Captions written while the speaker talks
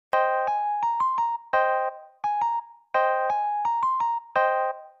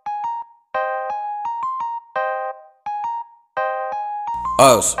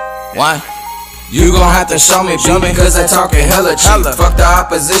OseOne. You gon' have to show me, cause I talkin' hella cheap. Fuck the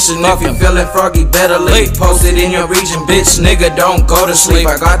opposition, if you feelin' froggy, better leave. Post it in your region, bitch, nigga, don't go to sleep.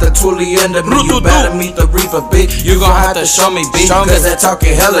 I got the toolie under me, you better meet the Reeper, bitch. You gon' have to show me, cause I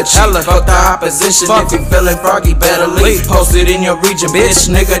talkin' hella cheap. Fuck the opposition, if you feelin' froggy, better leave. Post it in your region,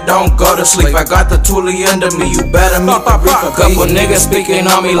 bitch, nigga, don't go to sleep. I got the toolie under me, you better meet the Reaper. Couple niggas speaking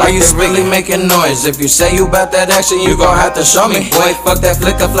on me like you really making noise. If you say you bout that action, you gon' have to show me. Boy, fuck that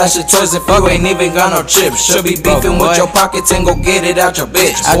flicker, flash of toys if you ain't even got no chips. Should be beefing with your pockets and go get it out your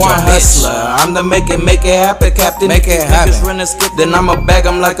bitch. One hustler, I'm the make it happen captain. Make it happen. Run a skip, then I'ma bag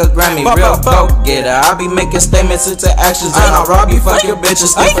 'em like a Grammy. Real go getter. I be making statements into actions, and I'll rob you, fuck your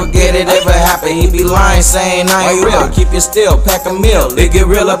bitches. Still forget it ever happened. He be lying, saying I ain't real. Keep it still, pack a meal. It get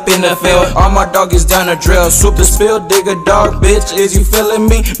real up in the field. All my doggies down the drill. Swoop the spill, dig a dog, bitch. Is you feeling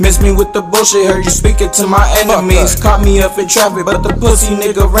me? Miss me with the bullshit. Heard you speaking to my enemies. Caught me up in traffic, but the pussy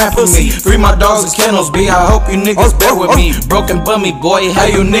nigga ran for me. Free my dogs and kennels, B. I hope you niggas bear with me. Broken bummy, boy. How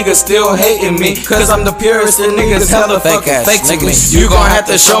you niggas still hating me? Cause I'm the purest and niggas hella fake to me. You gon' have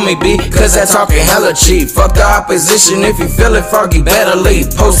to show me, B. Cause that talking hella cheap. Fuck the opposition. If you feelin' froggy, better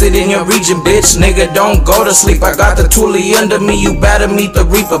leave. Post it in your region, bitch. Nigga, don't go to sleep. I got the toolie under me. You better meet the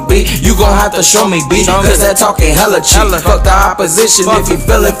Reaper, B. You gon' have to show me, B. Cause that talking hella cheap. Fuck the opposition. If you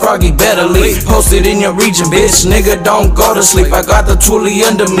feelin' froggy, better leave. Post it in your region, bitch. Nigga, don't go to sleep. I got the toolie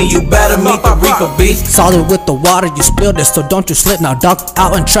under me. You better meet the Reaper, B. Solid with the water, you spilled it, so don't you slip now, dog.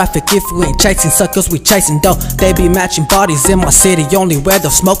 Out in traffic, if you ain't chasing suckers, we chasing dough. They be matching bodies in my city, only where the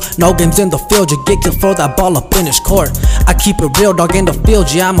smoke. No games in the field, you get killed for that ball up in his court. I keep it real, dog, in the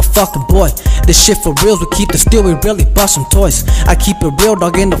field, yeah, I'm a fucking boy. This shit for reals, we keep the steel, we really bust some toys. I keep it real,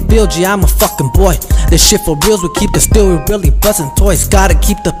 dog, in the field, yeah, I'm a fucking boy. This shit for reals, we keep the steel, we really bustin' toys. Gotta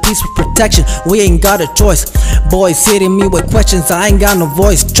keep the peace with protection, we ain't got a choice. Boys hitting me with questions, I ain't got no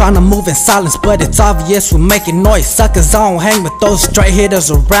voice. Tryna move in silence, but it's obvious we're making noise. Suckers, I don't hang with those straight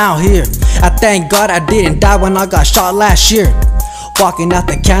hitters around here. I thank God I didn't die when I got shot last year. Walking out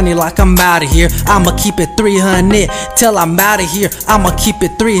the county like I'm outta here. I'ma keep it 300 till I'm outta here. I'ma keep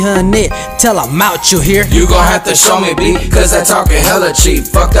it 300 till I'm out, you hear? You gon' have to show me, B. Cause that talking hella cheap.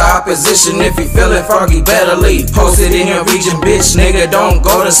 Fuck the opposition. If you feelin' froggy, better leave. Post it in your region, bitch. Nigga, don't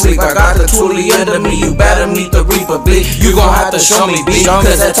go to sleep. I got the toolie under me. You better meet the Reaper, B. You gon' have to show me, B.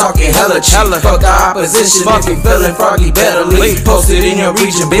 Cause that talking hella cheap. Fuck the opposition. If you feelin' froggy, better leave. Post it in your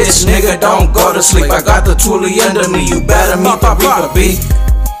region, bitch. Nigga, don't go to sleep. I got the toolie under me. You better meet the Reaper, B.